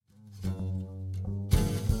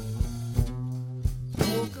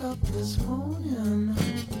up this morning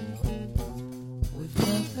with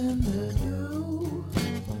nothing to do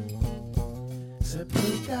except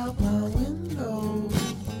look out my window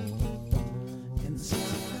and see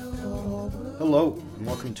all blue. Hello, and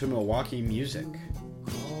welcome to Milwaukee Music.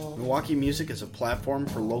 Milwaukee Music is a platform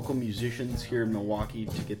for local musicians here in Milwaukee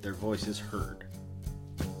to get their voices heard.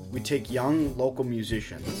 We take young, local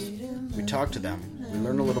musicians, we talk to them, we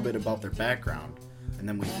learn a little bit about their background, and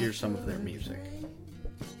then we hear some of their music.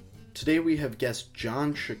 Today we have guest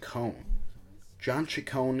John Chacon. John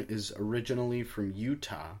Chacon is originally from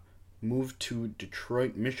Utah, moved to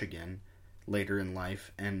Detroit, Michigan later in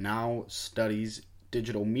life, and now studies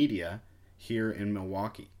digital media here in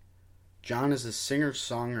Milwaukee. John is a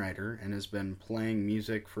singer-songwriter and has been playing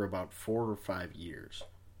music for about 4 or 5 years.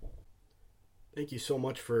 Thank you so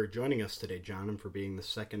much for joining us today, John, and for being the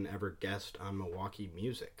second ever guest on Milwaukee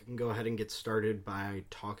Music. You can go ahead and get started by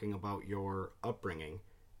talking about your upbringing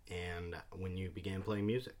and when you began playing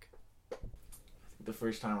music. The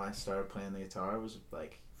first time I started playing the guitar was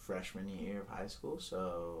like freshman year of high school,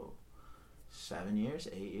 so 7 years,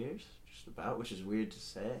 8 years, just about, which is weird to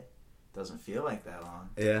say. It doesn't feel like that long.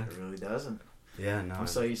 Yeah. It really doesn't. Yeah, no. I'm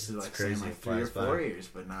so used to like saying like 3 or 4 years,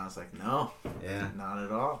 but now it's like, no. Yeah. Not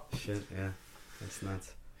at all. Shit, yeah. That's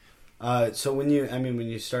nuts. So when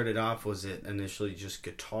you started off, was it initially just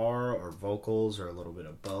guitar or vocals or a little bit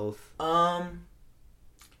of both?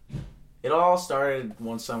 It all started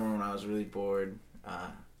one summer when I was really bored.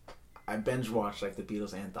 I binge watched like the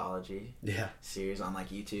Beatles anthology series on like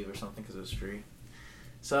YouTube or something because it was free.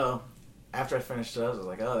 So after I finished those, I was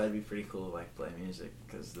like, oh, that'd be pretty cool to like play music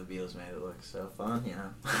because the Beatles made it look so fun, you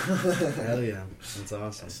know. Hell yeah, that's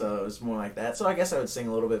awesome. So it was more like that. So I guess I would sing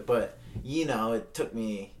a little bit, but you know, it took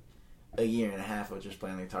me a year and a half of just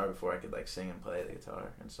playing the guitar before I could like sing and play the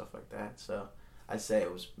guitar and stuff like that. So I'd say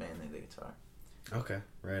it was mainly the guitar. Okay,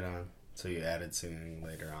 right on. So you added singing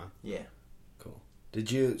later on. Yeah. Cool.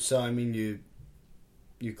 Did you? So I mean,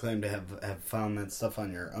 you claim to have found that stuff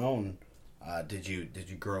on your own. Did you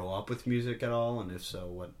grow up with music at all? And if so,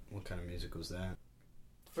 what kind of music was that?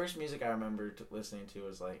 The first music I remember listening to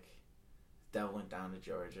was like Devil Went Down to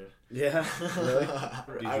Georgia. Yeah,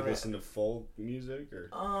 really? Did you listen to folk music or?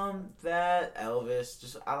 That Elvis.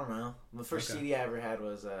 Just I don't know. The first CD I ever had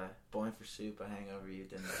was "Bowling for Soup," a hangover you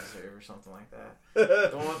didn't deserve, or something like that.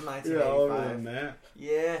 The one with 1985. You're older than that.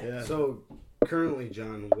 Yeah. So currently,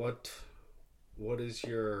 John, what is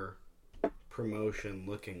your promotion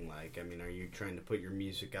looking like? I mean, are you trying to put your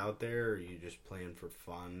music out there, or are you just playing for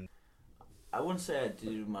fun? I wouldn't say I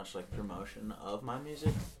do much like promotion of my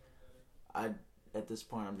music. At this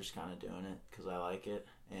point, I'm just kind of doing it because I like it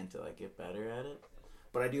and to like get better at it.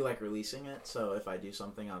 But I do like releasing it, so if I do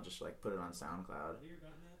something, I'll just like put it on SoundCloud,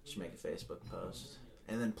 just make a Facebook post,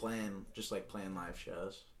 and then playing live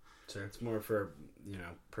shows. So it's more for,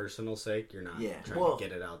 personal sake. You're not trying to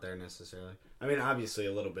get it out there necessarily. I mean, obviously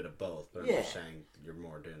a little bit of both, but I'm just saying you're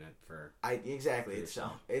more doing it for. Exactly.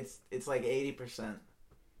 It's like 80%,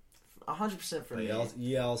 100% for me.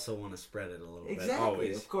 You also want to spread it a little bit. Exactly.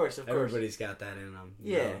 Always. Of course. Everybody's got that in them.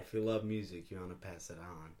 Yeah. If you love music, you want to pass it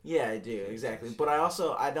on. Yeah, I do. Exactly. But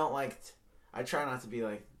I try not to be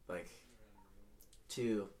like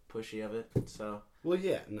too pushy of it. So. Well,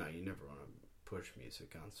 yeah. No, you never want to push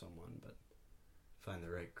music on someone, but find the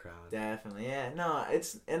right crowd. Definitely, yeah. No,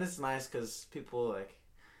 it's nice because people like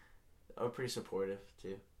are pretty supportive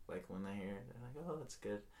too. Like when they hear it, they're like, "Oh, that's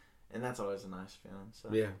good," and that's always a nice feeling.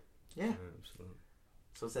 So yeah, absolutely.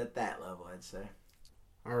 So it's at that level, I'd say.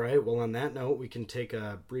 All right. Well, on that note, we can take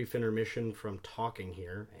a brief intermission from talking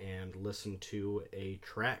here and listen to a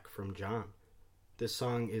track from John. This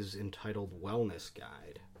song is entitled "Wellness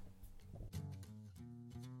Guide."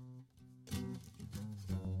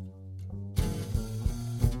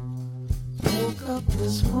 Woke up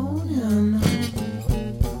this morning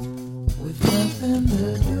with nothing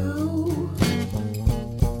to do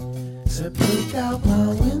except look out my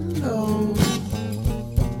window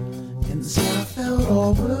and see I felt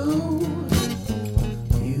all blue.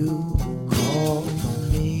 You call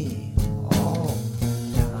me all the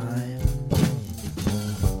time.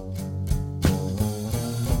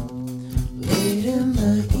 Late in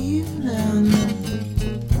the evening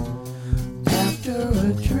after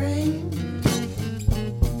a drink,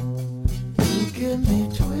 get me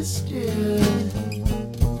twisted.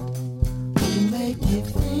 You make me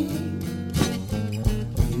think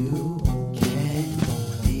you can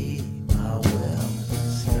be my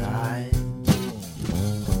wellness guide.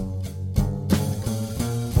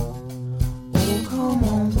 Oh, come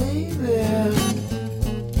on, baby.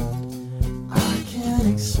 I can't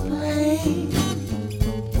explain.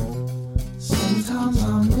 Sometimes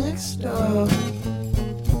I'm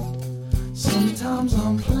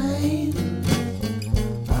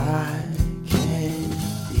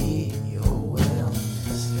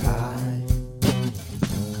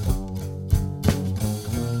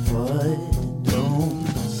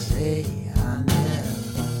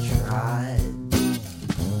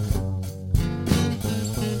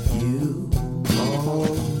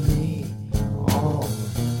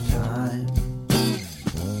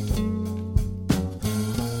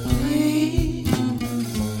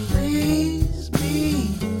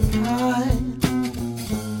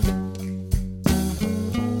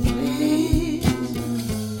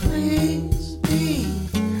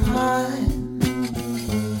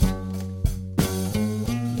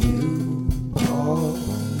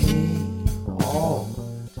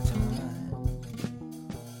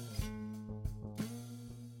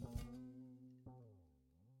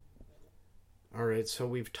All right, so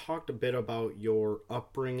we've talked a bit about your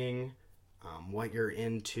upbringing, what you're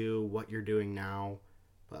into, what you're doing now,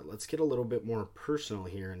 but let's get a little bit more personal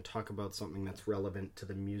here and talk about something that's relevant to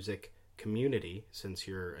the music community, since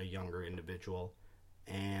you're a younger individual,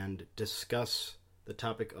 and discuss the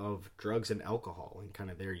topic of drugs and alcohol and kind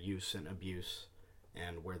of their use and abuse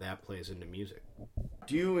and where that plays into music.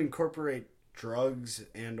 Do you incorporate drugs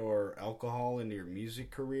and or alcohol into your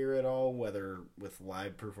music career at all, whether with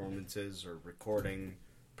live performances or recording,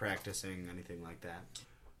 practicing, anything like that?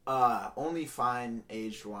 Only fine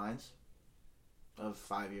aged wines of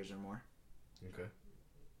 5 years or more. Okay.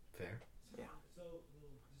 Fair. Yeah.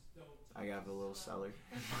 I got a little cellar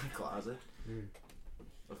in my closet.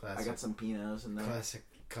 I Classic. got some Pinots in there. Classic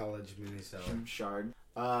college mini cellar. Some Chard.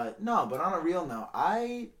 No, but on a real note,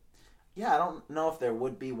 I don't know if there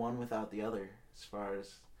would be one without the other, as far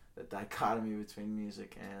as the dichotomy between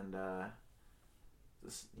music and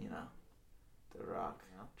this, the rock,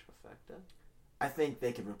 trifecta. I think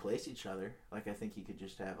they could replace each other. Like, I think you could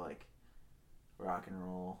just have like rock and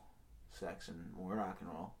roll, sex, and more rock and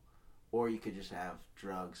roll, or you could just have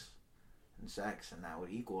drugs and sex, and that would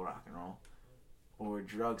equal rock and roll, or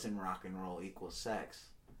drugs and rock and roll equals sex,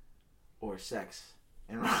 or sex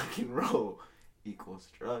and rock and roll equals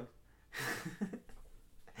drugs.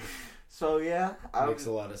 So yeah, Makes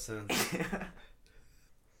a lot of sense.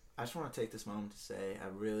 I just want to take this moment to say I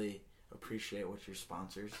really appreciate what your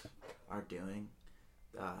sponsors are doing.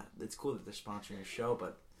 It's cool that they're sponsoring your show,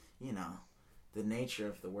 but the nature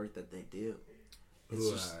of the work that they do.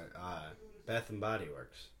 It's Bath and Body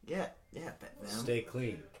Works. Yeah, them. Stay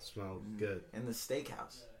clean, smell good. And the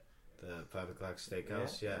steakhouse. The 5 o'clock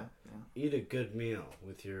steakhouse, yeah. Yeah. Eat a good meal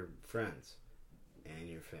with your friends and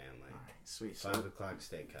your family. All right, sweet. 5 o'clock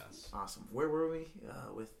steakhouse. Awesome. Where were we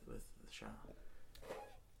with the show?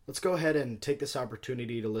 Let's go ahead and take this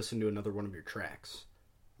opportunity to listen to another one of your tracks.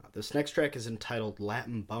 This next track is entitled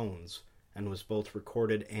Latin Bones and was both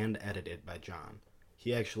recorded and edited by John.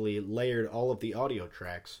 He actually layered all of the audio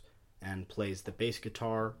tracks and plays the bass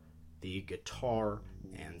guitar, the guitar,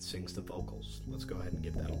 and sings the vocals. Let's go ahead and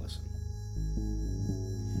give that a listen.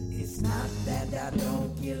 It's not that I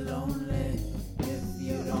don't get lonely. If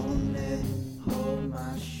you'd only hold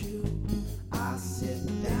my shoe, I sit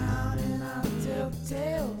down and I tell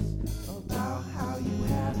tales about how you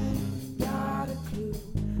haven't got a clue.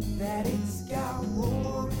 That it's got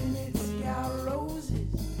war and it's got roses,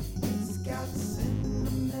 it's got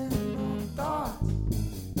sentimental thoughts.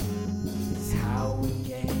 It's how we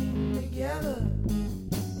came together,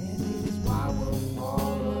 and it is why we'll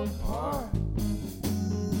fall apart.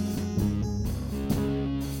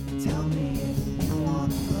 Tell me if you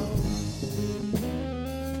want to go.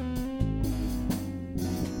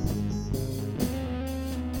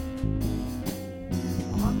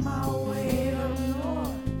 On my way up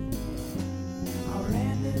north, I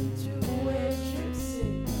ran into where ships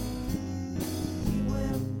sit. We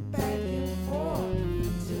went back and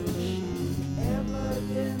forth till she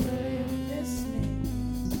evidently missed me.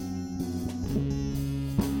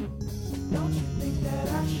 Don't you think that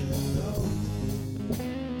I should go?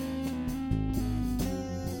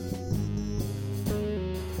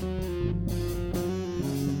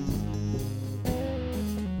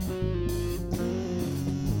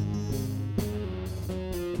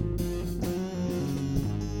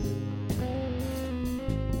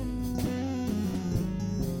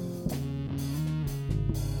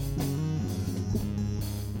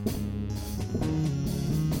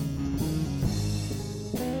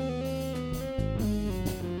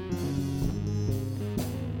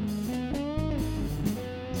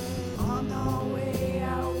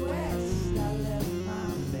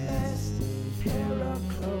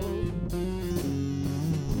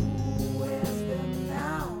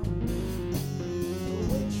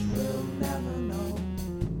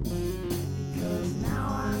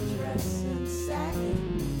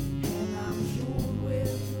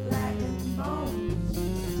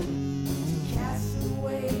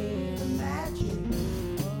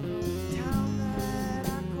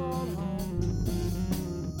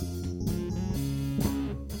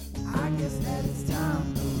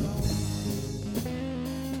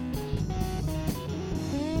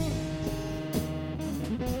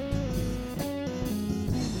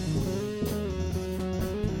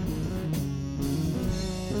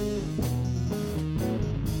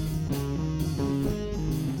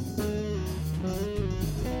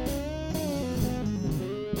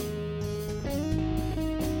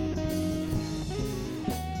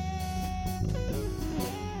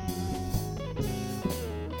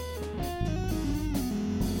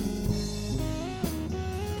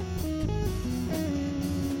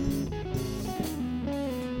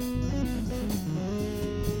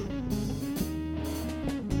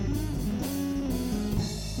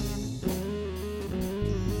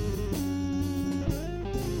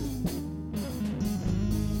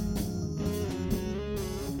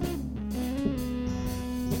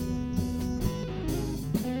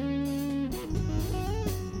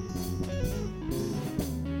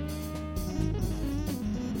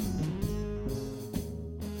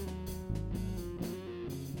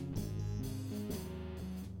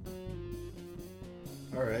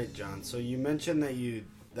 All right, John. So you mentioned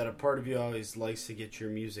that a part of you always likes to get your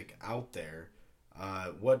music out there.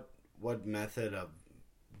 What method of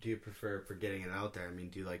do you prefer for getting it out there? I mean,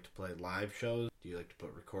 do you like to play live shows? Do you like to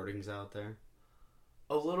put recordings out there?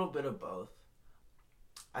 A little bit of both.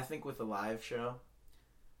 I think with a live show,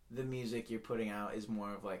 the music you're putting out is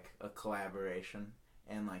more of like a collaboration,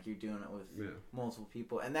 and like you're doing it with multiple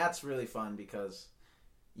people, and that's really fun because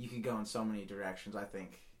you could go in so many directions. I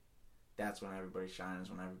think that's when everybody shines,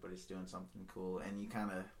 when everybody's doing something cool, and you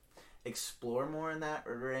kind of explore more in that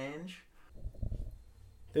range.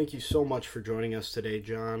 Thank you so much for joining us today,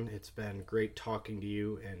 John. It's been great talking to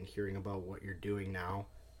you and hearing about what you're doing now.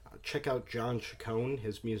 Check out John Chacon.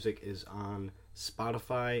 His music is on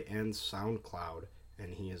Spotify and SoundCloud,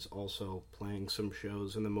 and he is also playing some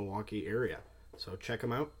shows in the Milwaukee area. So check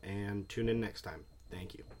him out and tune in next time.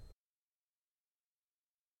 Thank you.